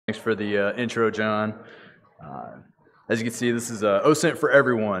Thanks for the intro, John. As you can see, this is OSINT for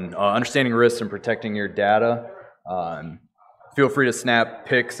everyone, understanding risks and protecting your data. Feel free to snap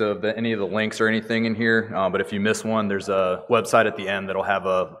pics of any of the links or anything in here, but if you miss one, there's a website at the end that'll have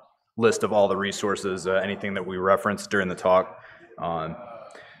a list of all the resources, anything that we referenced during the talk.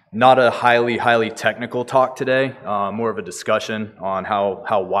 Not a highly technical talk today, more of a discussion on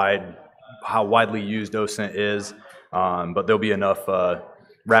how widely used OSINT is, but there'll be enough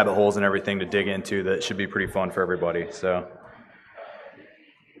rabbit holes and everything to dig into that should be pretty fun for everybody. So,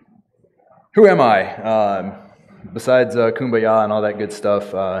 who am I? Besides Kumbaya and all that good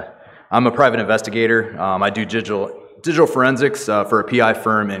stuff, I'm a private investigator. I do digital forensics for a PI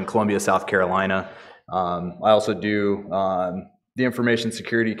firm in Columbia, South Carolina. I also do the information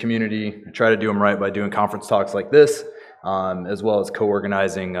security community. I try to do them right by doing conference talks like this, as well as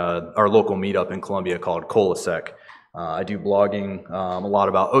co-organizing our local meetup in Columbia called ColaSec. I do blogging, a lot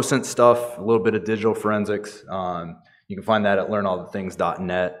about OSINT stuff, a little bit of digital forensics. You can find that at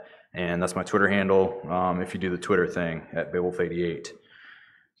learnallthethings.net, and that's my Twitter handle if you do the Twitter thing at Beowulf88.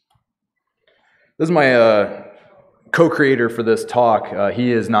 This is my co-creator for this talk.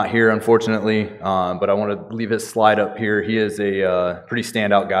 He is not here, unfortunately, but I want to leave his slide up here. He is a pretty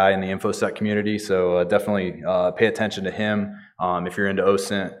standout guy in the InfoSec community, so definitely pay attention to him if you're into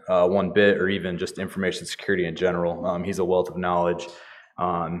OSINT one bit, or even just information security in general. He's a wealth of knowledge.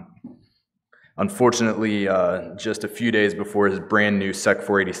 Unfortunately, just a few days before his brand new Sec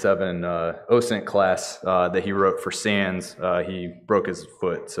 487 OSINT class that he wrote for SANS, he broke his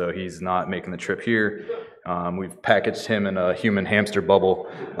foot, so he's not making the trip here. We've packaged him in a human hamster bubble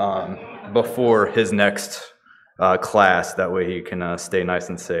before his next class. That way he can stay nice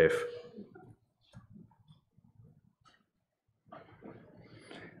and safe.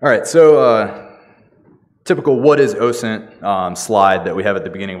 All right, so typical what is OSINT slide that we have at the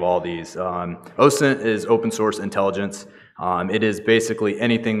beginning of all these. OSINT is open source intelligence. It is basically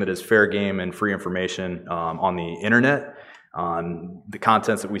anything that is fair game and free information on the internet. The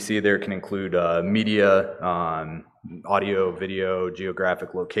contents that we see there can include media, audio, video,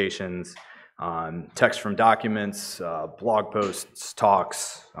 geographic locations, text from documents, blog posts,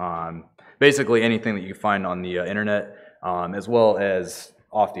 talks, basically anything that you find on the internet, as well as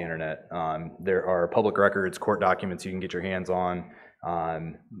off the internet. There are public records, court documents you can get your hands on,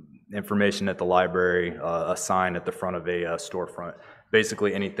 information at the library, a sign at the front of a storefront.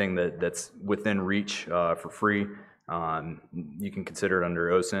 Basically anything that's within reach for free. You can consider it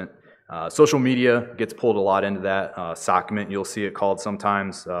under OSINT. Social media gets pulled a lot into that. SOCMENT, you'll see it called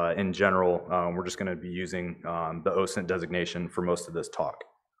sometimes. In general, we're just going to be using the OSINT designation for most of this talk.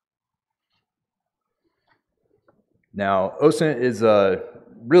 Now, OSINT is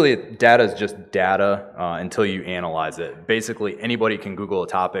really, data is just data until you analyze it. Basically, anybody can Google a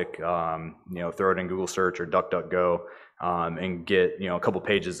topic, throw it in Google search or DuckDuckGo, and get a couple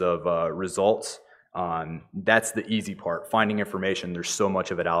pages of results. That's the easy part, finding information. There's so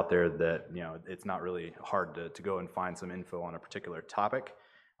much of it out there that it's not really hard to go and find some info on a particular topic.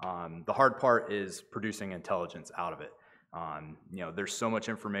 The hard part is producing intelligence out of it. There's so much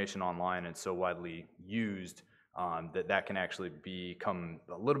information online and so widely used that can actually become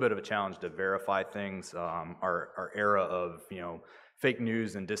a little bit of a challenge to verify things. Our era of fake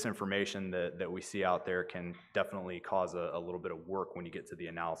news and disinformation that we see out there can definitely cause a little bit of work when you get to the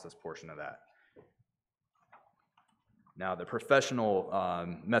analysis portion of that. Now, the professional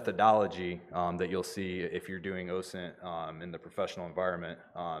methodology that you'll see if you're doing OSINT in the professional environment,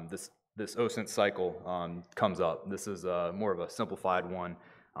 this OSINT cycle comes up. This is more of a simplified one,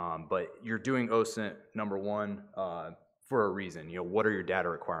 but you're doing OSINT number one for a reason. What are your data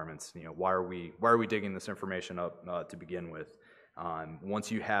requirements? Why are we digging this information up to begin with?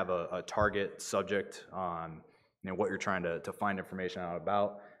 Once you have a target subject, what you're trying to find information out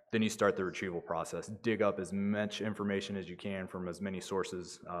about, then you start the retrieval process. Dig up as much information as you can from as many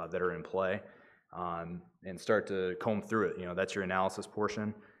sources that are in play, and start to comb through it. That's your analysis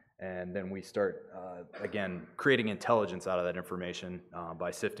portion. And then we start, again, creating intelligence out of that information by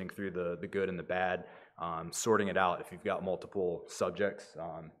sifting through the good and the bad, sorting it out. If you've got multiple subjects,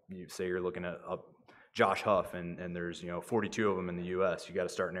 you say you're looking at Josh Huff, and there's 42 of them in the U.S., you got to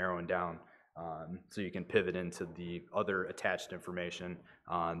start narrowing down. So you can pivot into the other attached information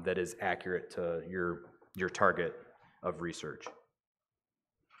that is accurate to your target of research.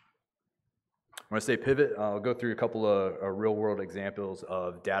 When I say pivot, I'll go through a couple of real-world examples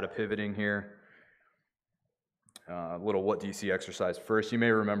of data pivoting here. A little what do you see exercise. First, you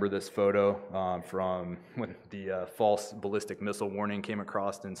may remember this photo from when the false ballistic missile warning came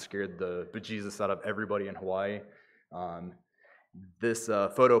across and scared the bejesus out of everybody in Hawaii. this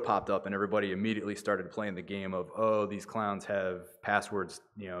photo popped up, and everybody immediately started playing the game of, oh, these clowns have passwords,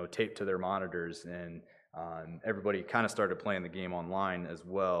 taped to their monitors, and everybody kind of started playing the game online as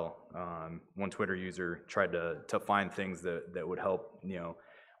well. One Twitter user tried to find things that would help,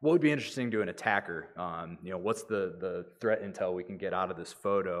 what would be interesting to an attacker? What's the threat intel we can get out of this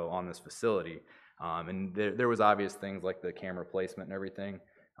photo on this facility? And there was obvious things like the camera placement and everything.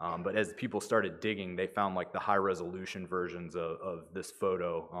 But as people started digging, they found like the high resolution versions of this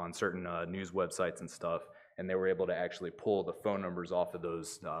photo on certain news websites and stuff, and they were able to actually pull the phone numbers off of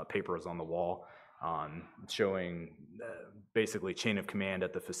those papers on the wall, showing basically chain of command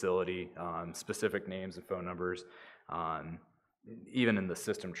at the facility, specific names and phone numbers. Even in the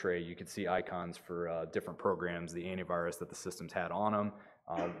system tray, you could see icons for different programs, the antivirus that the systems had on them.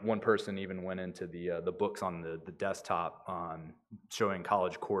 One person even went into the books on the desktop, showing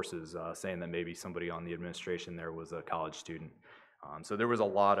college courses, saying that maybe somebody on the administration there was a college student. So there was a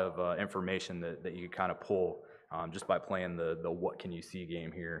lot of information that you could kind of pull just by playing the what can you see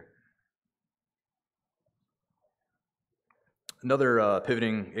game here. Another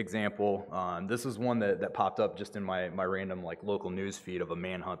pivoting example, this is one that popped up just in my random like local news feed of a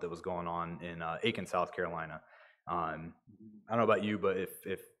manhunt that was going on in Aiken, South Carolina. I don't know about you, but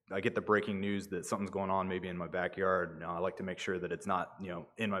if I get the breaking news that something's going on maybe in my backyard, I like to make sure that it's not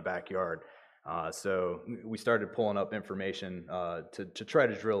in my backyard. So we started pulling up information to try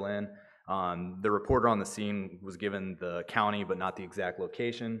to drill in. The reporter on the scene was given the county but not the exact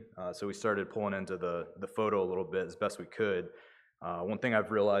location, so we started pulling into the photo a little bit as best we could. One thing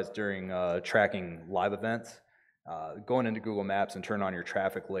I've realized during tracking live events, going into Google Maps and turn on your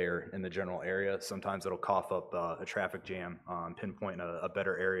traffic layer in the general area, sometimes it'll cough up a traffic jam, pinpoint a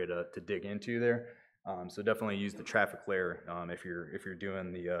better area to dig into there. So definitely use the traffic layer if you're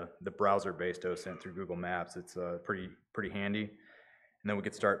doing the browser-based OSINT through Google Maps. It's pretty handy. And then we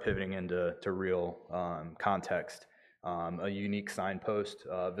could start pivoting into real context. A unique signpost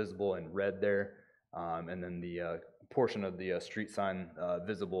visible in red there, and then the portion of the street sign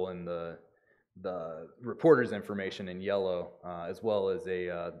visible in the reporter's information in yellow, as well as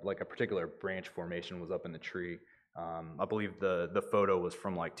a particular branch formation was up in the tree. I believe the photo was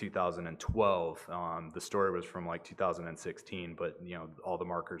from like 2012. The story was from like 2016, but all the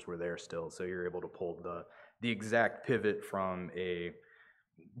markers were there still, so you're able to pull the exact pivot from a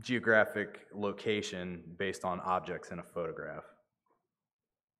geographic location based on objects in a photograph.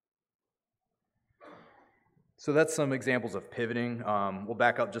 So that's some examples of pivoting. We'll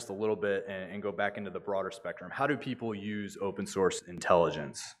back up just a little bit and go back into the broader spectrum. How do people use open source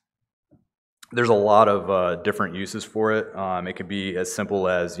intelligence? There's a lot of different uses for it. It could be as simple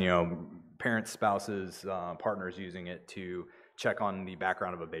as parents, spouses, partners using it to check on the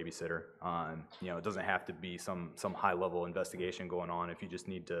background of a babysitter. It doesn't have to be some high level investigation going on. If you just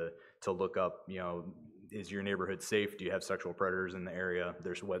need to look up, is your neighborhood safe? Do you have sexual predators in the area?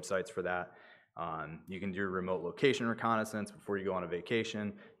 There's websites for that. You can do remote location reconnaissance before you go on a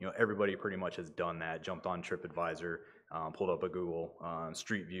vacation. Everybody pretty much has done that. Jumped on TripAdvisor, pulled up a Google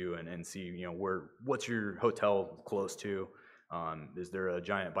Street View, and see what's your hotel close to. Is there a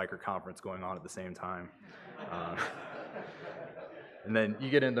giant biker conference going on at the same time? And then you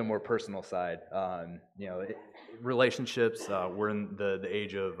get into the more personal side. Relationships. We're in the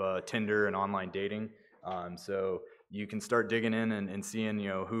age of Tinder and online dating. So you can start digging in and seeing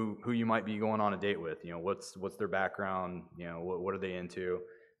who you might be going on a date with. What's their background. What are they into.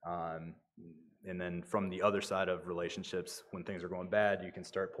 And then from the other side of relationships, when things are going bad, you can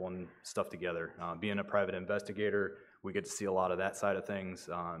start pulling stuff together. Being a private investigator, we get to see a lot of that side of things.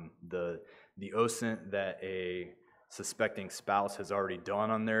 The OSINT that a suspecting spouse has already done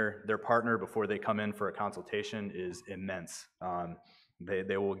on their partner before they come in for a consultation is immense.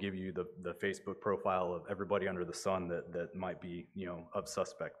 They will give you the Facebook profile of everybody under the sun that might be of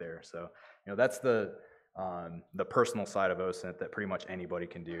suspect there. So that's the personal side of OSINT that pretty much anybody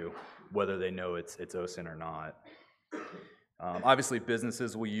can do, whether they know it's OSINT or not. Obviously,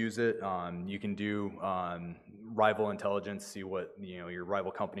 businesses will use it. You can do rival intelligence, see what your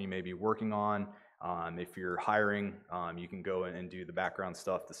rival company may be working on. If you're hiring, you can go and do the background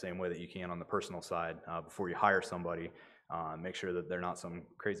stuff the same way that you can on the personal side before you hire somebody. Make sure that they're not some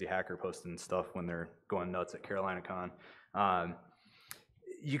crazy hacker posting stuff when they're going nuts at CarolinaCon.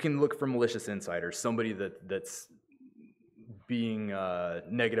 You can look for malicious insiders, somebody that's being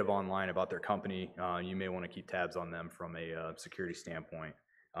negative online about their company. You may want to keep tabs on them from a security standpoint.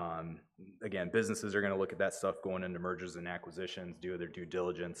 Again, businesses are going to look at that stuff going into mergers and acquisitions, do their due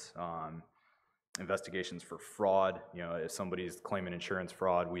diligence. Investigations for fraud. If somebody's claiming insurance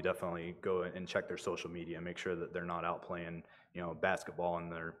fraud, we definitely go and check their social media, make sure that they're not out playing basketball on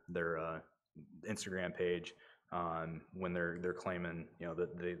their Instagram page when they're claiming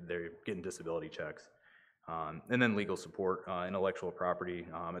that they're getting disability checks. And then legal support, intellectual property,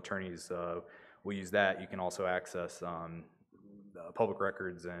 attorneys will use that. You can also access public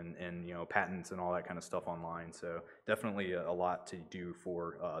records and patents and all that kind of stuff online. So definitely a lot to do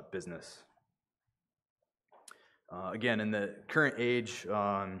for business. Again, in the current age,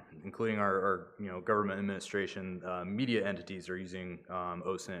 including our government administration, media entities are using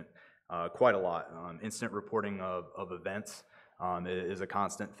OSINT quite a lot. Instant reporting of events is a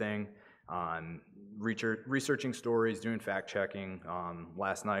constant thing. Researching stories, doing fact checking.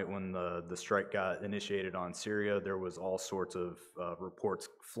 Last night when the strike got initiated on Syria, there was all sorts of reports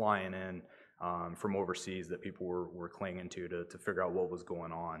flying in from overseas that people were clinging to figure out what was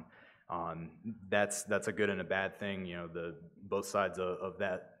going on. That's a good and a bad thing. Both sides of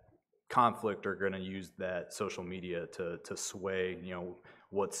that conflict are going to use that social media to sway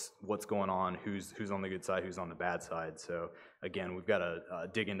what's going on, who's on the good side, who's on the bad side. So again, we've got to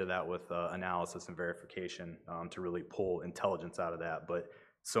dig into that with analysis and verification to really pull intelligence out of that. But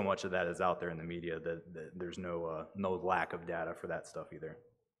so much of that is out there in the media that there's no lack of data for that stuff either.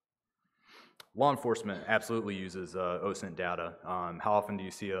 Law enforcement absolutely uses OSINT data. How often do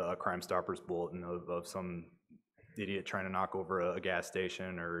you see a Crime Stoppers bulletin of some idiot trying to knock over a gas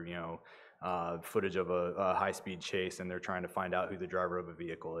station, or footage of a high-speed chase, and they're trying to find out who the driver of a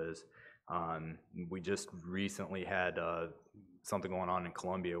vehicle is? We just recently had something going on in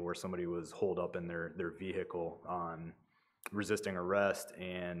Colombia where somebody was holed up in their vehicle resisting arrest,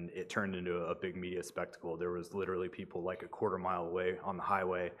 and it turned into a big media spectacle. There was literally people like a quarter mile away on the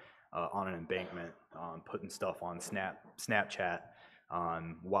highway on an embankment putting stuff on Snapchat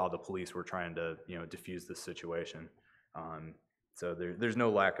while the police were trying to diffuse this situation. So there's no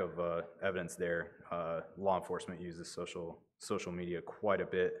lack of evidence there. Law enforcement uses social media quite a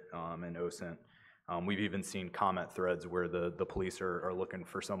bit in OSINT. We've even seen comment threads where the police are looking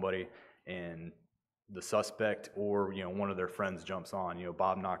for somebody, and the suspect or one of their friends jumps on.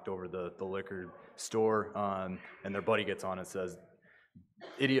 Bob knocked over the liquor store, and their buddy gets on and says,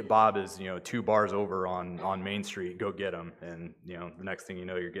 "Idiot Bob is 2 bars over on Main Street. Go get him." And the next thing you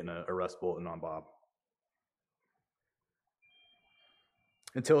know, you're getting an arrest bulletin on Bob.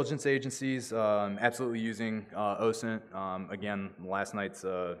 Intelligence agencies absolutely using OSINT. Again, last night's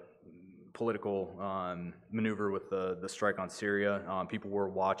political maneuver with the strike on Syria, people were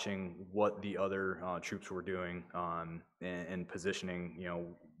watching what the other troops were doing and positioning,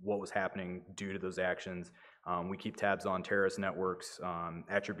 what was happening due to those actions. We keep tabs on terrorist networks,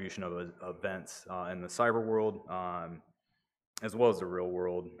 attribution of events in the cyber world, as well as the real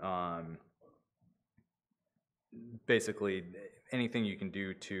world. Basically, anything you can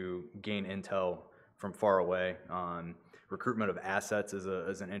do to gain intel from far away. Recruitment of assets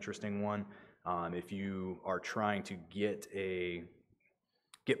is an interesting one. If you are trying to get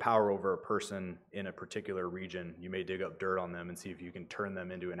power over a person in a particular region, you may dig up dirt on them and see if you can turn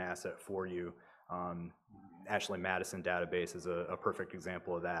them into an asset for you. Ashley Madison database is a perfect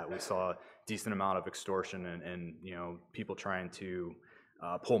example of that. We saw a decent amount of extortion and people trying to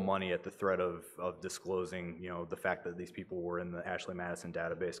pull money at the threat of disclosing the fact that these people were in the Ashley Madison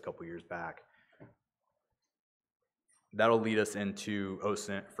database a couple years back. That'll lead us into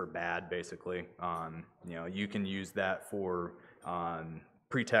OSINT for bad, basically. You can use that for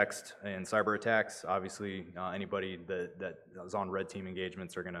pretext and cyber attacks. Obviously, anybody that is on red team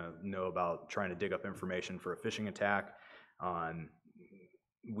engagements are going to know about trying to dig up information for a phishing attack.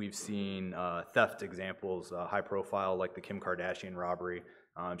 We've seen theft examples, high profile, like the Kim Kardashian robbery.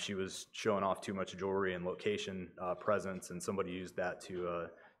 She was showing off too much jewelry and location presence, and somebody used that to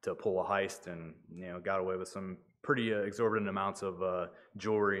pull a heist and got away with some pretty exorbitant amounts of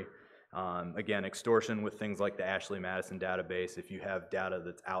jewelry. Again, extortion with things like the Ashley Madison database. If you have data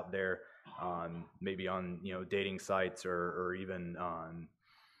that's out there, maybe on dating sites or even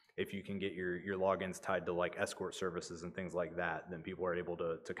if you can get your logins tied to like escort services and things like that, then people are able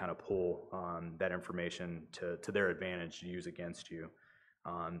to kind of pull that information to their advantage to use against you.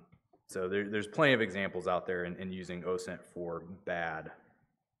 So there's plenty of examples out there in using OSINT for bad.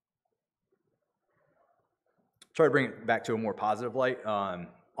 Try to bring it back to a more positive light.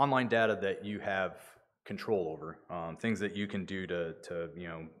 Online data that you have control over, things that you can do to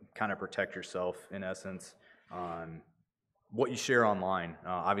kind of protect yourself in essence. What you share online.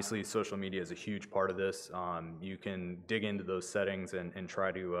 Obviously, social media is a huge part of this. You can dig into those settings and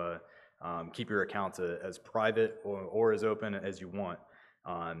try to keep your accounts as private or as open as you want.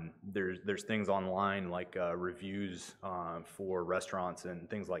 There's things online like reviews for restaurants and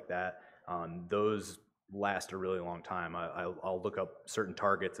things like that. Those last a really long time. I'll look up certain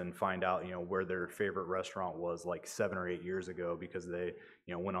targets and find out, where their favorite restaurant was like 7 or 8 years ago because they,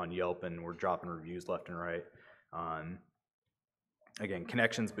 went on Yelp and were dropping reviews left and right. Again,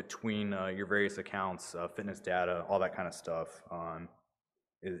 connections between your various accounts, fitness data, all that kind of stuff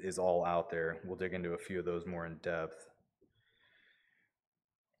is all out there. We'll dig into a few of those more in depth.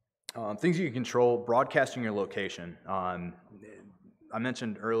 Things you can control: broadcasting your location. I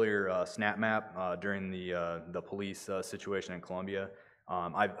mentioned earlier SnapMap during the police situation in Colombia.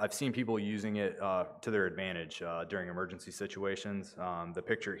 I've seen people using it to their advantage during emergency situations. The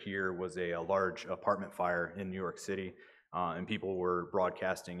picture here was a large apartment fire in New York City, and people were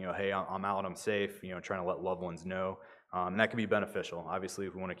broadcasting, hey, I'm out, I'm safe, trying to let loved ones know. And that can be beneficial, obviously,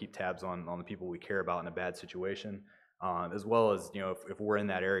 if we want to keep tabs on the people we care about in a bad situation, as well as, if we're in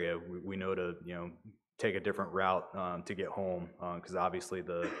that area, we know to, take a different route to get home, because obviously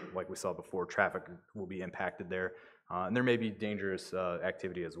like we saw before, traffic will be impacted there, and there may be dangerous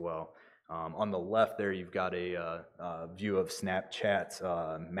activity as well. On the left there, you've got a view of Snapchat's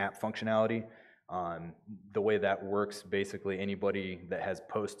map functionality. The way that works, basically anybody that has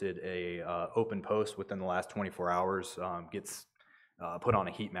posted a open post within the last 24 hours gets put on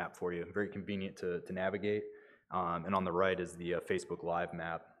a heat map for you. Very convenient to navigate. And on the right is the Facebook Live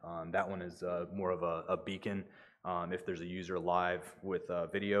map. That one is more of a beacon. If there's a user live with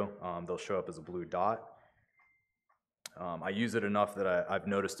video, they'll show up as a blue dot. I use it enough that I've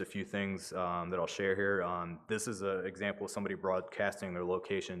noticed a few things that I'll share here. This is an example of somebody broadcasting their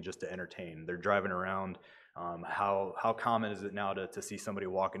location just to entertain. They're driving around. How common is it now to see somebody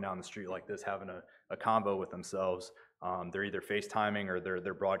walking down the street like this having a convo with themselves? They're either FaceTiming or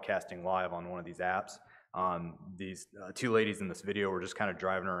they're broadcasting live on one of these apps. These two ladies in this video were just kind of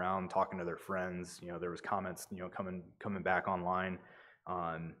driving around talking to their friends. There was comments coming back online,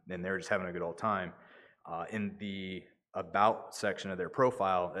 and they were just having a good old time. In the about section of their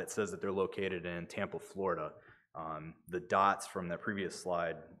profile, it says that they're located in Tampa, Florida. The dots from the previous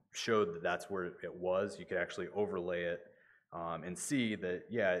slide showed that that's where it was. You could actually overlay it and see that,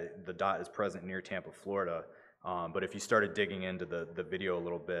 yeah, the dot is present near Tampa, Florida. But if you started digging into the video a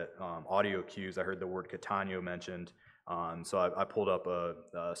little bit, audio cues, I heard the word Catania mentioned. So I pulled up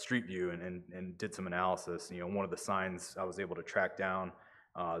a street view and did some analysis. One of the signs I was able to track down,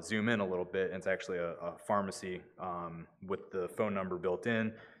 zoom in a little bit, and it's actually a pharmacy with the phone number built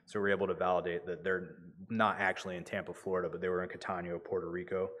in. So we're able to validate that they're not actually in Tampa, Florida, but they were in Catania, Puerto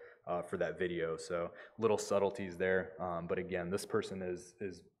Rico for that video. So little subtleties there. But again, this person is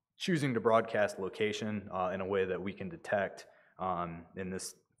choosing to broadcast location in a way that we can detect,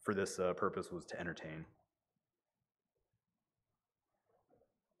 for this purpose was to entertain.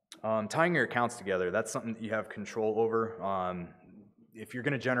 Tying your accounts together, that's something that you have control over. If you're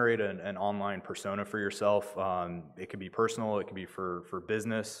going to generate an online persona for yourself, it could be personal, it could be for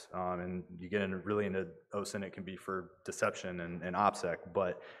business, and you get really into OSINT, it can be for deception and OPSEC.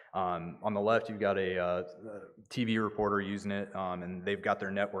 But on the left, you've got a TV reporter using it, and they've got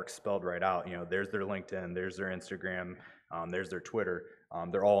their network spelled right out. There's their LinkedIn, there's their Instagram, there's their Twitter.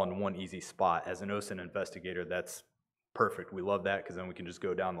 They're all in one easy spot. As an OSINT investigator, that's perfect. We love that because then we can just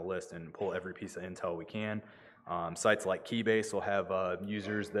go down the list and pull every piece of intel we can. Sites like Keybase will have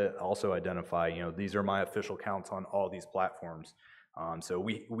users that also identify, these are my official accounts on all these platforms. So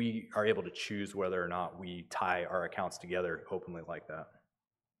we are able to choose whether or not we tie our accounts together openly like that.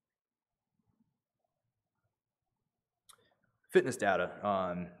 Fitness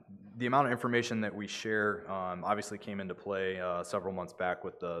data. The amount of information that we share obviously came into play several months back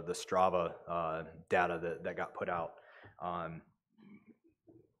with the Strava data that got put out.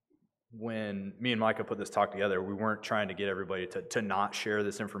 When me and Micah put this talk together, we weren't trying to get everybody to not share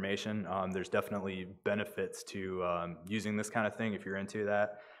this information. There's definitely benefits to using this kind of thing if you're into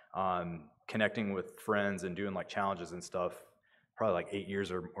that. Connecting with friends and doing like challenges and stuff, probably like 8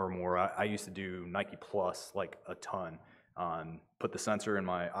 years or more. I used to do Nike Plus like a ton. Put the sensor in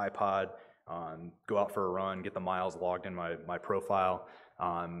my iPod, go out for a run, get the miles logged in my profile.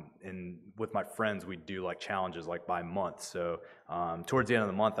 And with my friends, we'd do like challenges like by month. So towards the end of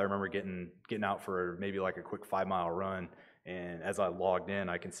the month, I remember getting out for maybe like a quick 5-mile run. And as I logged in,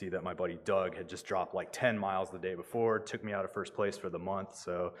 I can see that my buddy Doug had just dropped like 10 miles the day before, took me out of first place for the month.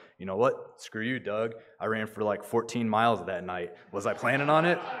 So you know what? Screw you, Doug. I ran for like 14 miles that night. Was I planning on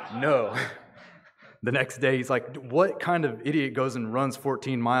it? No. The next day, he's like, what kind of idiot goes and runs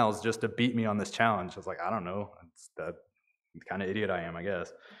 14 miles just to beat me on this challenge? I was like, I don't know. It's the kind of idiot I am, I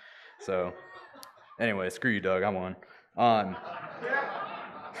guess. So anyway, screw you, Doug. I won.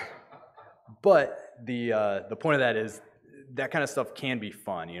 But the point of that is that kind of stuff can be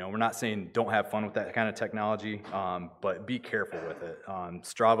fun. We're not saying don't have fun with that kind of technology, but be careful with it.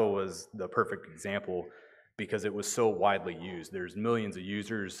 Strava was the perfect example because it was so widely used. There's millions of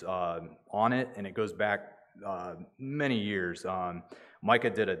users on it, and it goes back many years.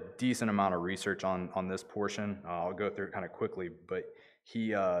 Micah did a decent amount of research on this portion. I'll go through it kind of quickly, but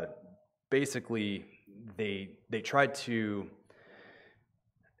he basically, they tried to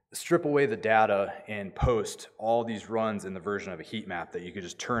strip away the data and post all these runs in the version of a heat map that you could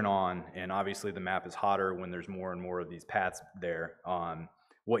just turn on, and obviously the map is hotter when there's more and more of these paths there.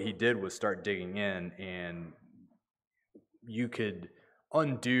 What he did was start digging in, and you could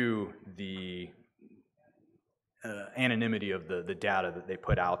undo the anonymity of the data that they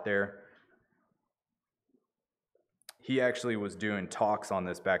put out there. He actually was doing talks on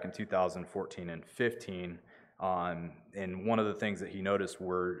this back in 2014 and 15, and one of the things that he noticed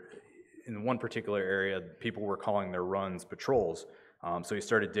were, in one particular area, people were calling their runs patrols. So he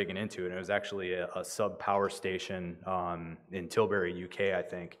started digging into it, and it was actually a sub-power station in Tilbury, UK, I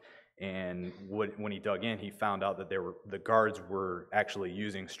think. And when he dug in, he found out that the guards were actually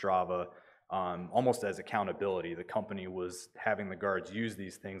using Strava almost as accountability. The company was having the guards use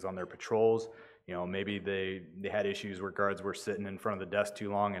these things on their patrols. Maybe they had issues where guards were sitting in front of the desk too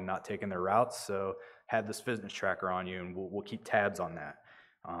long and not taking their routes, so have this fitness tracker on you, and we'll keep tabs on that.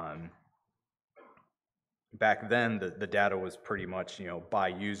 Back then, the data was pretty much, by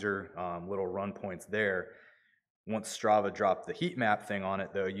user, little run points there. Once Strava dropped the heat map thing on it,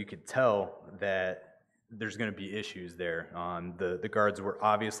 though, you could tell that there's going to be issues there. The guards were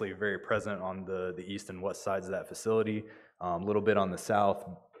obviously very present on the east and west sides of that facility, a little bit on the south,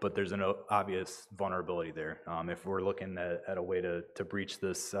 but there's an obvious vulnerability there. If we're looking at a way to breach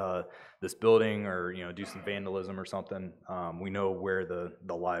this building, or do some vandalism or something, we know where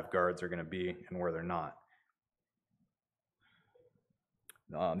the live guards are going to be and where they're not.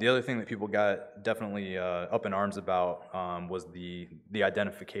 The other thing that people got definitely up in arms about was the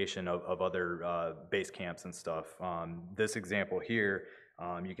identification of other base camps and stuff. This example here,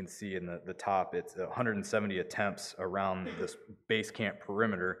 you can see in the top, it's 170 attempts around this base camp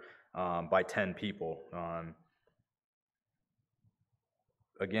perimeter by 10 people.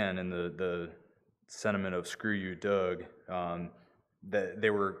 Again, in the sentiment of "screw you, Doug," that they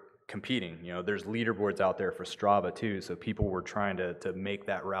were competing. There's leaderboards out there for Strava too, so people were trying to make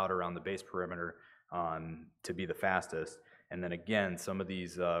that route around the base perimeter to be the fastest. And then again, some of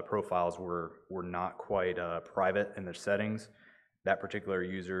these profiles were not quite private in their settings. That particular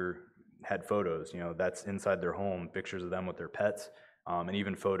user had photos, that's inside their home, pictures of them with their pets, and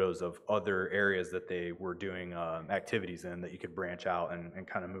even photos of other areas that they were doing activities in that you could branch out and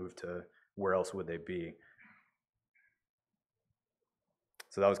kind of move to where else would they be.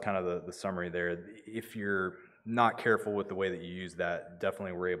 So that was kind of the summary there. If you're not careful with the way that you use that,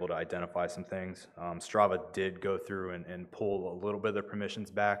 definitely we're able to identify some things. Strava did go through and pull a little bit of their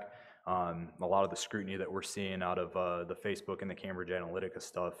permissions back. A lot of the scrutiny that we're seeing out of the Facebook and the Cambridge Analytica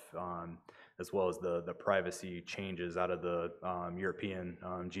stuff, as well as the privacy changes out of the European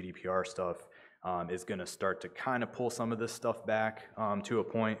GDPR stuff, is going to start to kind of pull some of this stuff back to a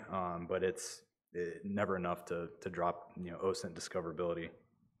point, but it's never enough to drop OSINT discoverability.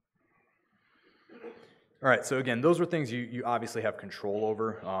 All right, so again, those are things you obviously have control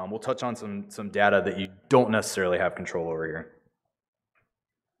over. We'll touch on some data that you don't necessarily have control over here.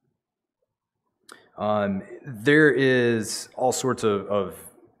 There is all sorts of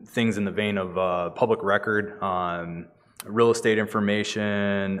things in the vein of public record, real estate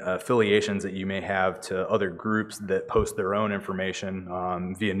information, affiliations that you may have to other groups that post their own information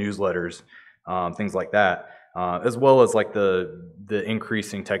via newsletters, things like that, as well as like the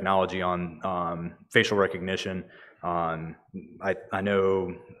increasing technology on facial recognition. I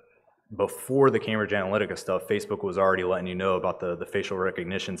know before the Cambridge Analytica stuff, Facebook was already letting you know about the facial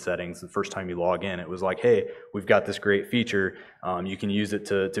recognition settings. The first time you log in, it was like, hey, we've got this great feature. You can use it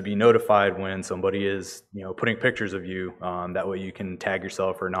to be notified when somebody is putting pictures of you. That way you can tag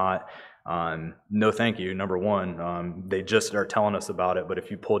yourself or not. No thank you, number one. They just start telling us about it, but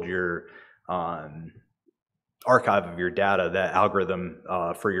if you pulled your archive of your data, that algorithm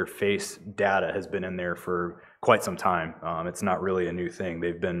for your face data has been in there for quite some time. It's not really a new thing.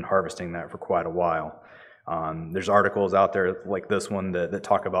 They've been harvesting that for quite a while. There's articles out there like this one that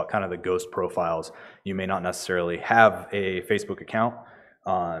talk about kind of the ghost profiles. You may not necessarily have a Facebook account,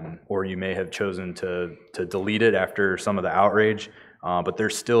 or you may have chosen to delete it after some of the outrage, but they're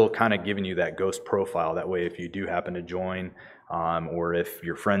still kind of giving you that ghost profile. That way, if you do happen to join, or if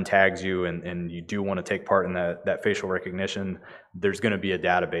your friend tags you and you do want to take part in that facial recognition, there's going to be a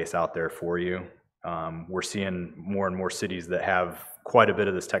database out there for you. we're seeing more and more cities that have quite a bit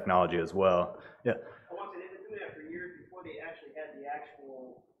of this technology as well. Yeah. I want to say they've been doing that for years before they actually had the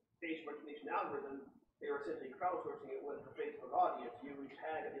actual facial recognition algorithm. They were essentially crowdsourcing it with the Facebook audience. You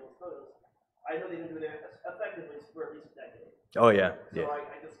tag people's photos. I know they've been doing that effectively for at least a decade. Oh yeah. So Yeah.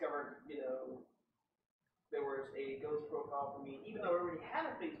 I discovered, there was a ghost profile for me, even though I already had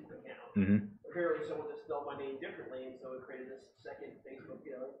a Facebook account. Mm-hmm. Apparently someone just spelled my name differently, and so it created this second Facebook.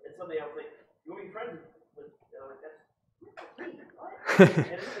 It's something I was like, you want to be friends with? That's me. What?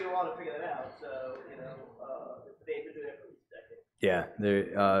 And it took me a while to figure that out. So they've been doing that for at least a decade. Yeah.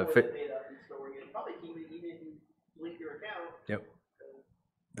 They Data and storing it. Probably even if you link your account. Yep.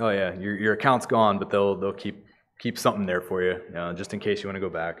 Oh yeah, your account's gone, but they'll keep something there for you, just in case you want to go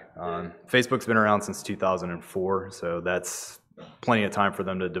back. Facebook's been around since 2004, so that's plenty of time for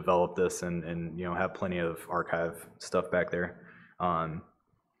them to develop this and have plenty of archive stuff back there.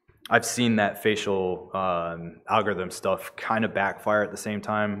 I've seen that facial algorithm stuff kind of backfire at the same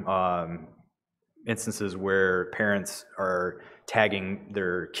time. Instances where parents are tagging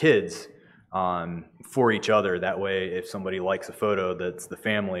their kids for each other. That way, if somebody likes a photo that's the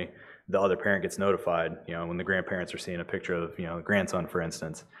family, the other parent gets notified, when the grandparents are seeing a picture of, the grandson, for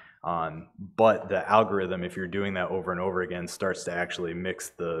instance. But the algorithm, if you're doing that over and over again, starts to actually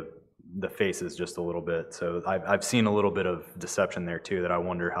mix the faces just a little bit. So I've seen a little bit of deception there too, that I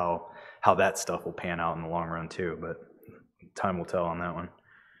wonder how that stuff will pan out in the long run too, but time will tell on that one.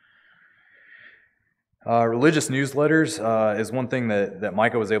 Religious newsletters is one thing that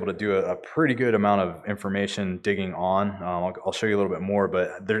Micah was able to do a pretty good amount of information digging on. I'll show you a little bit more,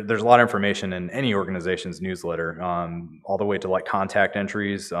 but there's a lot of information in any organization's newsletter, all the way to like contact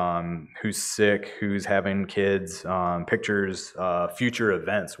entries, who's sick, who's having kids, pictures, future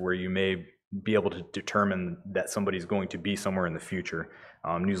events where you may be able to determine that somebody's going to be somewhere in the future.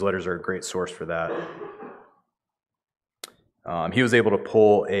 Newsletters are a great source for that. He was able to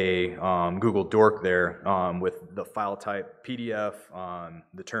pull a Google Dork there with the file type PDF,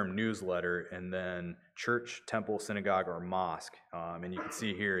 the term newsletter, and then church, temple, synagogue, or mosque. And you can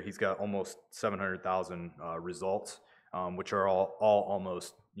see here he's got almost 700,000 results, which are all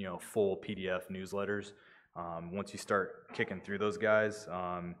almost full PDF newsletters. Once you start kicking through those guys,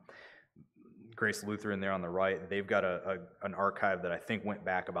 Grace Lutheran there on the right, they've got an archive that I think went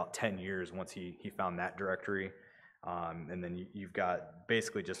back about 10 years once he found that directory. And then you've got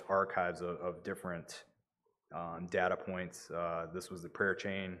basically just archives of different data points. This was the prayer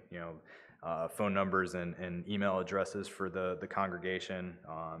chain, phone numbers and email addresses for the congregation,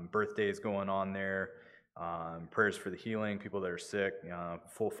 birthdays going on there, prayers for the healing, people that are sick,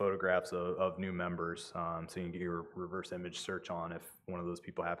 full photographs of new members, so you can get your reverse image search on if one of those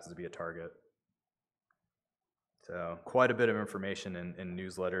people happens to be a target. So quite a bit of information in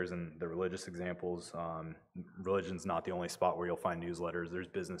newsletters and the religious examples. Religion's not the only spot where you'll find newsletters. There's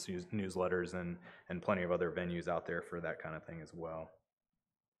business newsletters and plenty of other venues out there for that kind of thing as well.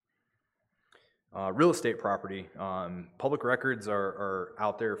 Real estate property. Public records are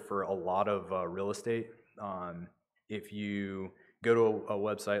out there for a lot of real estate. If you go to a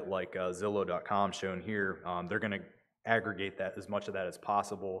website like Zillow.com shown here, they're going to aggregate that, as much of that as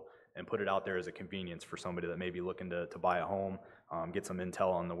possible, and put it out there as a convenience for somebody that may be looking to buy a home, get some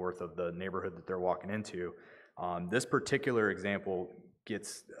intel on the worth of the neighborhood that they're walking into. This particular example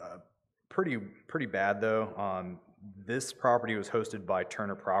gets pretty bad though. This property was hosted by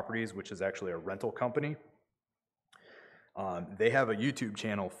Turner Properties, which is actually a rental company. They have a YouTube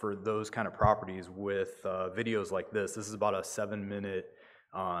channel for those kind of properties with videos like this. This is about a 7-minute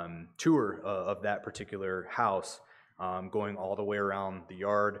tour of that particular house, going all the way around the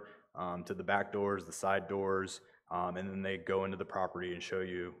yard, to the back doors, the side doors, and then they go into the property and show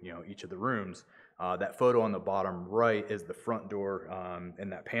you, each of the rooms. That photo on the bottom right is the front door, and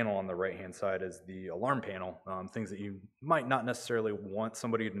that panel on the right-hand side is the alarm panel, things that you might not necessarily want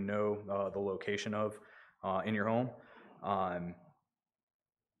somebody to know the location of in your home.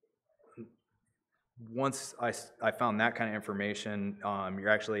 Once I found that kind of information, you're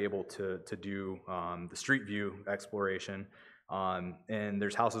actually able to do the street view exploration. And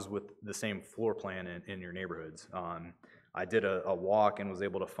there's houses with the same floor plan in your neighborhoods. I did a walk and was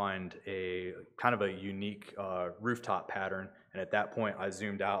able to find a kind of a unique rooftop pattern, and at that point I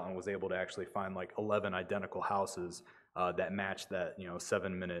zoomed out and was able to actually find like 11 identical houses that matched that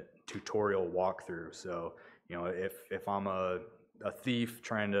 7-minute tutorial walkthrough. So if I'm a thief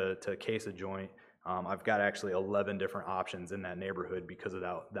trying to case a joint, I've got actually 11 different options in that neighborhood because of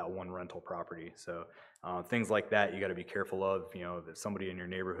that one rental property. So things like that you got to be careful of. If somebody in your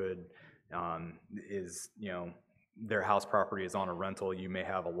neighborhood is their house property is on a rental, you may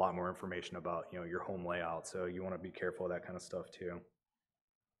have a lot more information about, you know, your home layout. So you want to be careful of that kind of stuff too.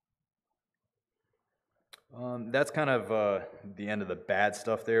 That's kind of the end of the bad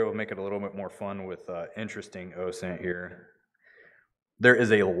stuff there. We'll make it a little bit more fun with interesting OSINT here. There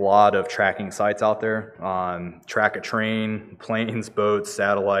is a lot of tracking sites out there. Track a train, planes, boats,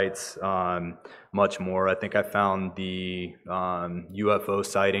 satellites, much more. I think I found the UFO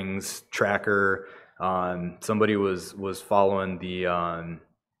sightings tracker. Somebody was following the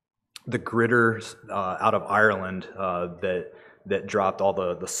gritters out of Ireland that dropped all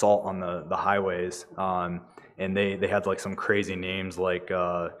the salt on the highways, and they had like some crazy names like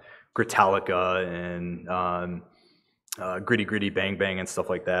Gritalica and Gritty Gritty Bang Bang and stuff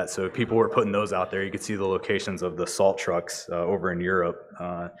like that. So people were putting those out there. You could see the locations of the salt trucks over in Europe.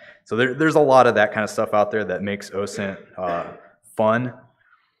 So there's a lot of that kind of stuff out there that makes OSINT fun.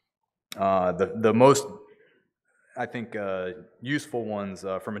 The most, I think, useful ones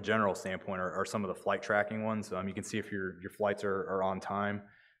from a general standpoint are some of the flight tracking ones. You can see if your flights are on time.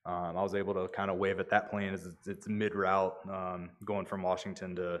 I was able to kind of wave at that plane as it's mid-route going from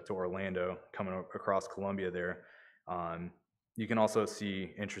Washington to Orlando, coming across Columbia there. You can also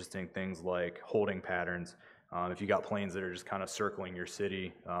see interesting things like holding patterns. If you got planes that are just kind of circling your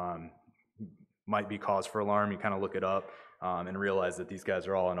city, might be cause for alarm. You kind of look it up and realize that these guys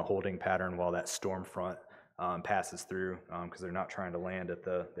are all in a holding pattern while that storm front passes through, because they're not trying to land at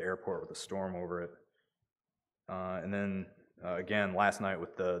the airport with a storm over it. And then again, last night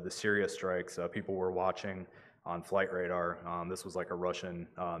with the Syria strikes, people were watching on flight radar. This was like a Russian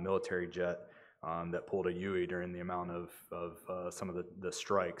military jet that pulled a Yui during the amount of some of the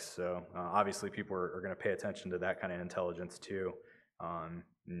strikes. So obviously people are going to pay attention to that kind of intelligence too.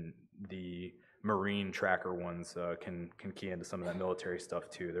 The Marine tracker ones can key into some of that military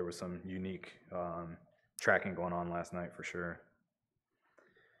stuff too. There was some unique tracking going on last night for sure.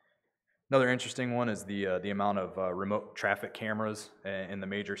 Another interesting one is the amount of remote traffic cameras in the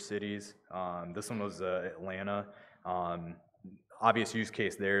major cities. This one was Atlanta. Obvious use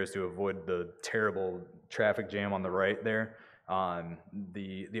case there is to avoid the terrible traffic jam on the right there.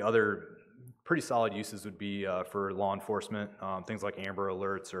 The other pretty solid uses would be for law enforcement, things like Amber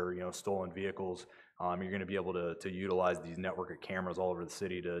Alerts or stolen vehicles. You're going to be able to utilize these network of cameras all over the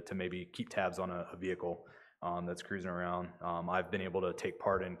city to maybe keep tabs on a vehicle that's cruising around. I've been able to take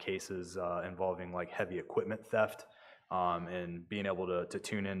part in cases involving like heavy equipment theft, and being able to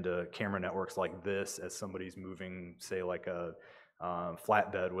tune into camera networks like this as somebody's moving, say, like a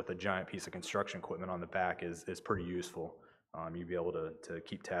flatbed with a giant piece of construction equipment on the back is pretty useful. You'd be able to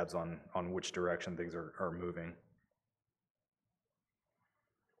keep tabs on which direction things are moving.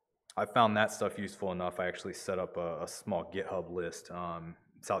 I found that stuff useful enough. I actually set up a small GitHub list.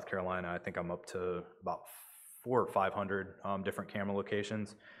 South Carolina, I think I'm up to about 400 or 500 different camera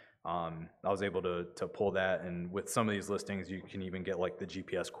locations. I was able to pull that, and with some of these listings, you can even get like the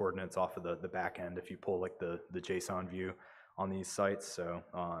GPS coordinates off of the back end if you pull like the JSON view on these sites. So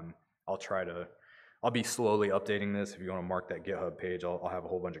I'll be slowly updating this. If you want to mark that GitHub page, I'll have a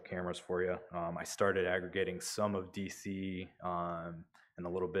whole bunch of cameras for you. I started aggregating some of DC and a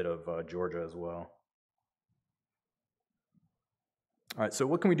little bit of Georgia as well. All right, so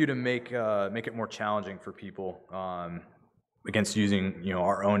what can we do to make it more challenging for people against using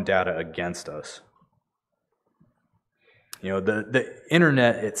our own data against us? The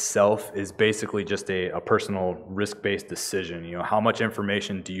internet itself is basically just a personal risk-based decision. How much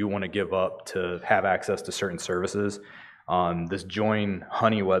information do you want to give up to have access to certain services? This Join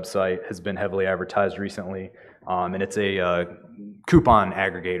Honey website has been heavily advertised recently, and it's a coupon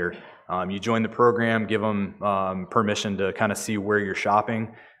aggregator. You join the program, give them permission to kind of see where you're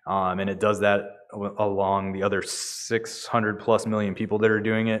shopping, and it does that along the other 600 plus million people that are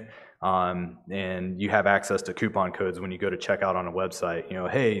doing it. And you have access to coupon codes when you go to check out on a website.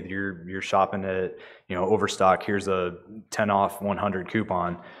 Hey, you're shopping at Overstock. Here's a 10 off 100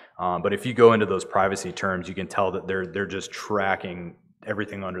 coupon. But if you go into those privacy terms, you can tell that they're just tracking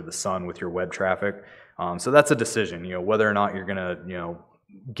everything under the sun with your web traffic. So that's a decision. Whether or not you're gonna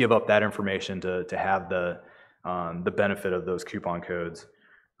give up that information to have the benefit of those coupon codes.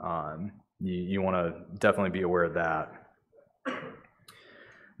 You want to definitely be aware of that.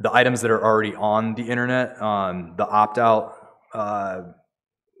 The items that are already on the internet, the opt-out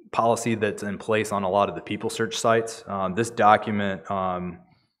policy that's in place on a lot of the people search sites. This document,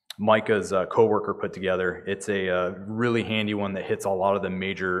 Micah's coworker put together. It's a really handy one that hits a lot of the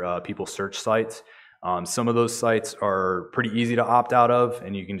major people search sites. Some of those sites are pretty easy to opt out of,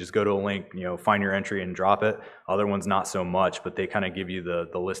 and you can just go to a link, find your entry and drop it. Other ones not so much, but they kind of give you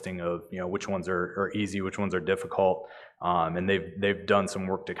the listing of which ones are easy, which ones are difficult, and they've done some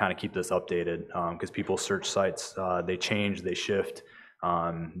work to kind of keep this updated because people search sites, they change, they shift,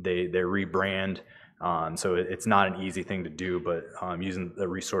 they rebrand. So it's not an easy thing to do, but using a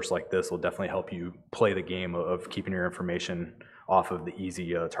resource like this will definitely help you play the game of keeping your information off of the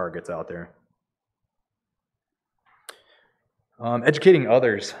easy targets out there. Educating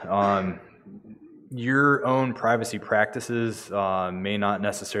others. Your own privacy practices may not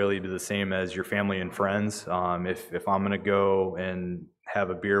necessarily be the same as your family and friends. If I'm going to go and have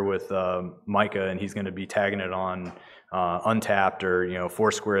a beer with Micah and he's going to be tagging it on Untapped or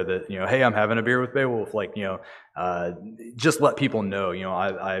Foursquare that hey, I'm having a beer with Beowulf, just let people know.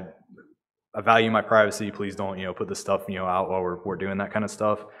 I value my privacy. Please don't put this stuff out while we're doing that kind of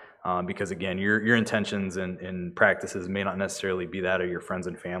stuff. Because again, your intentions and practices may not necessarily be that of your friends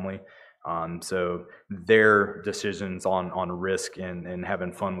and family. So their decisions on risk and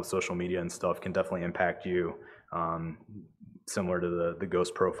having fun with social media and stuff can definitely impact you, similar to the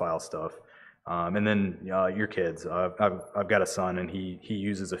ghost profile stuff. And then your kids. I've got a son, and he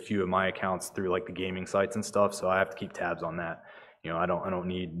uses a few of my accounts through like the gaming sites and stuff. So I have to keep tabs on that. I don't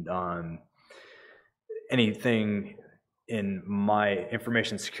need anything in my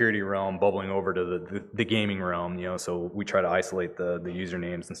information security realm bubbling over to the gaming realm, so we try to isolate the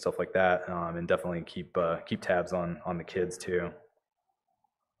usernames and stuff like that, and definitely keep tabs on the kids too.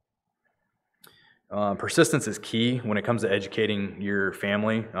 Persistence is key when it comes to educating your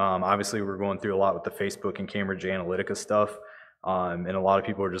family. Obviously, we're going through a lot with the Facebook and Cambridge Analytica stuff, and a lot of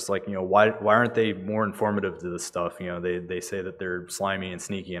people are just like, why aren't they more informative to this stuff? They say that they're slimy and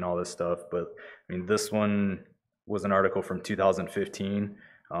sneaky and all this stuff, but I mean, this one was an article from 2015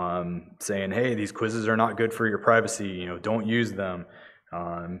 saying, hey, these quizzes are not good for your privacy, don't use them.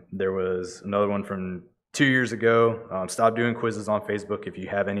 There was another one from 2 years ago, stop doing quizzes on Facebook if you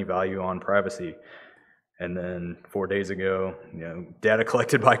have any value on privacy. And then 4 days ago, data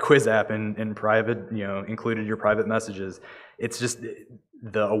collected by Quiz app in private, included your private messages. It's just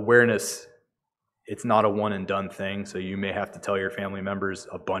the awareness. It's not a one and done thing. So you may have to tell your family members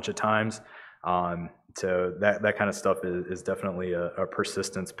a bunch of times. So that kind of stuff is definitely a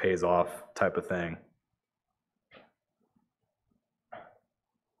persistence pays off type of thing.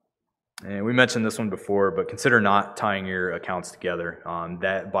 And we mentioned this one before, but consider not tying your accounts together.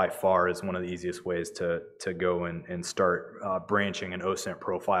 That by far is one of the easiest ways to go and start branching an OSINT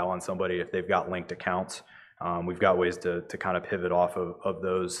profile on somebody if they've got linked accounts. We've got ways to kind of pivot off of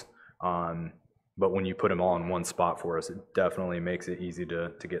those. But when you put them all in one spot for us, it definitely makes it easy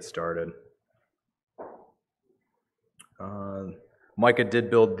to get started. Micah did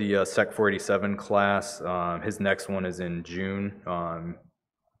build the Sec 487 class. His next one is in June.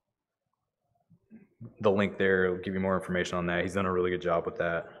 The link there will give you more information on that. He's done a really good job with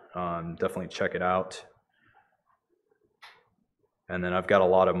that. Definitely check it out. And then I've got a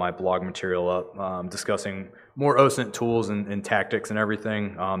lot of my blog material up discussing more OSINT tools and tactics and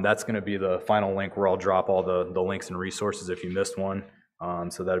everything. That's going to be the final link where I'll drop all the links and resources if you missed one.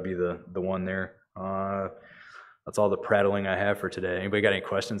 So that'll be the one there. That's all the prattling I have for today. Anybody got any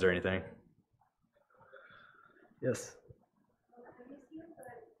questions or anything? Yes.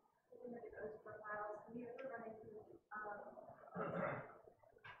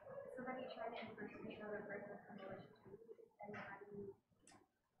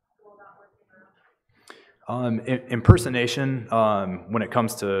 Impersonation, when it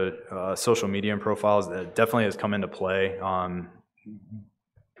comes to social media and profiles, that definitely has come into play.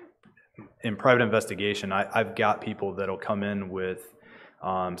 In private investigation, I've got people that'll come in with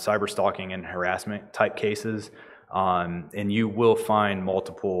cyber stalking and harassment type cases, and you will find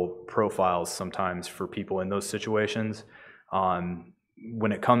multiple profiles sometimes for people in those situations.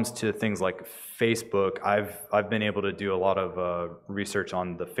 When it comes to things like Facebook, I've been able to do a lot of research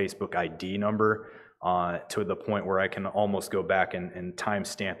on the Facebook ID number to the point where I can almost go back and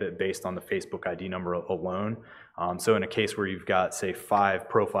timestamp it based on the Facebook ID number alone. So in a case where you've got, say, 5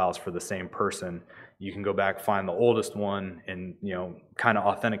 profiles for the same person, you can go back, find the oldest one, and kind of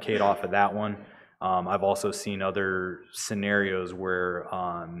authenticate off of that one. I've also seen other scenarios where,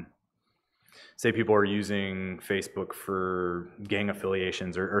 say, people are using Facebook for gang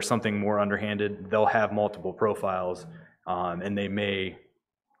affiliations or something more underhanded. They'll have multiple profiles, and they may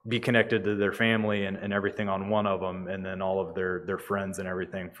be connected to their family and everything on one of them, and then all of their friends and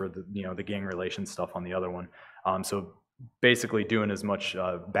everything for the the gang relation stuff on the other one. So basically doing as much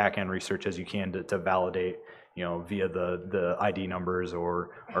back-end research as you can to validate, via the ID numbers or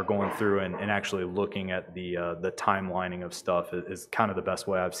going through and actually looking at the timelining of stuff is kind of the best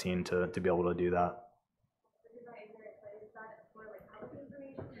way I've seen to be able to do that.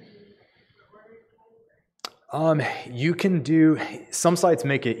 You can do, some sites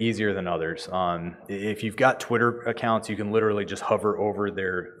make it easier than others. If you've got Twitter accounts, you can literally just hover over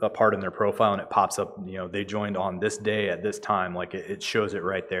a part in their profile and it pops up, they joined on this day at this time, like it shows it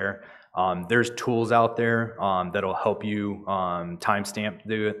right there. There's tools out there that'll help you timestamp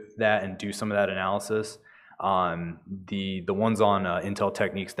that and do some of that analysis. The ones on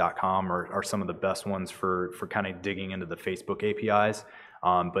inteltechniques.com are some of the best ones for kind of digging into the Facebook APIs,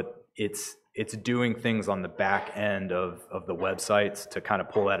 but it's doing things on the back end of the websites to kind of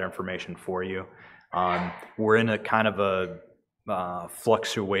pull that information for you. We're in a kind of a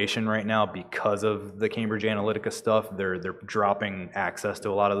fluctuation right now because of the Cambridge Analytica stuff. They're dropping access to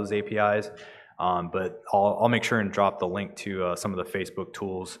a lot of those APIs, but I'll make sure and drop the link to some of the Facebook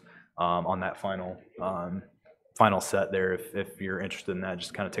tools on that final set there. If you're interested in that,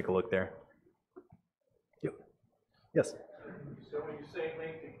 just kind of take a look there. Yep. Yes. So when you say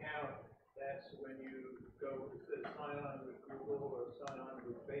linked account, that's when you go to sign on with Google or sign on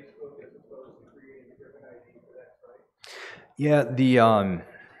with Facebook as opposed to creating a different ID for that site? Yeah,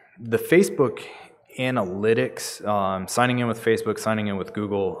 the Facebook analytics, signing in with Facebook, signing in with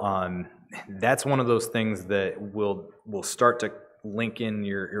Google, that's one of those things that will start to link in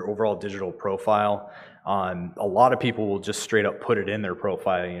your overall digital profile. A lot of people will just straight up put it in their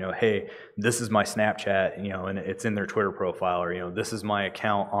profile, hey, this is my Snapchat, and it's in their Twitter profile, or, this is my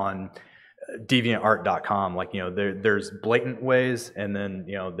account on deviantart.com. Like, there's blatant ways, and then,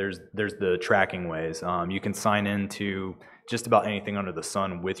 there's the tracking ways. You can sign into just about anything under the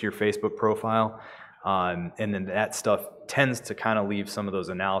sun with your Facebook profile. And then that stuff tends to kind of leave some of those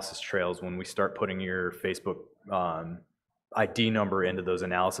analysis trails when we start putting your Facebook ID number into those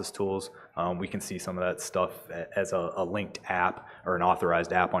analysis tools. We can see some of that stuff as a linked app or an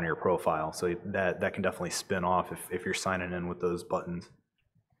authorized app on your profile. So that can definitely spin off if you're signing in with those buttons.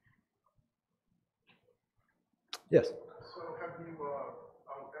 Yes? So have you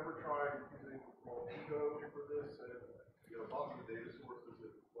ever tried using Multigo for this? And, a lot of the data sources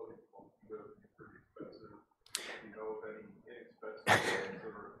that flooding Multigo can be pretty expensive. Do you know of any inexpensive ones?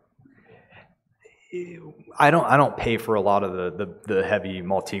 I don't pay for a lot of the heavy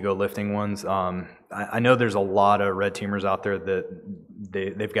Multigo lifting ones. I know there's a lot of red teamers out there that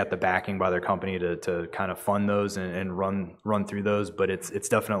they've got the backing by their company to kind of fund those and run through those, but it's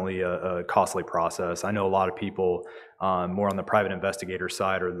definitely a costly process. I know a lot of people more on the private investigator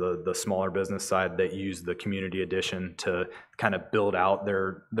side or the smaller business side that use the community edition to kind of build out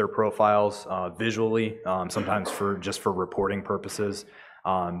their profiles visually, sometimes just for reporting purposes.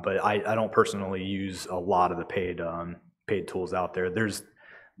 But I don't personally use a lot of the paid tools out there.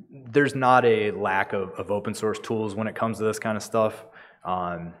 There's not a lack of open source tools when it comes to this kind of stuff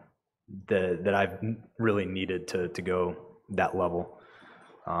that I've really needed to go that level.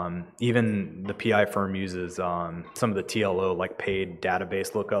 Even the PI firm uses some of the TLO, like paid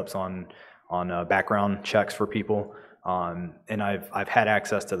database lookups on background checks for people, and I've had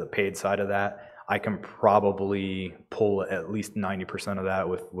access to the paid side of that. I can probably pull at least 90% of that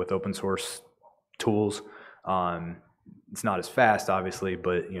with open source tools. It's not as fast, obviously,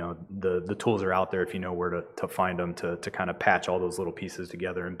 but the tools are out there if you know where to find them to kind of patch all those little pieces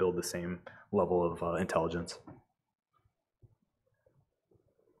together and build the same level of intelligence.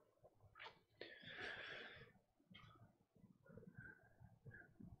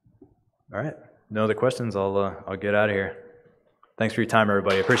 All right, no other questions. I'll get out of here. Thanks for your time,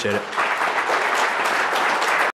 everybody. Appreciate it.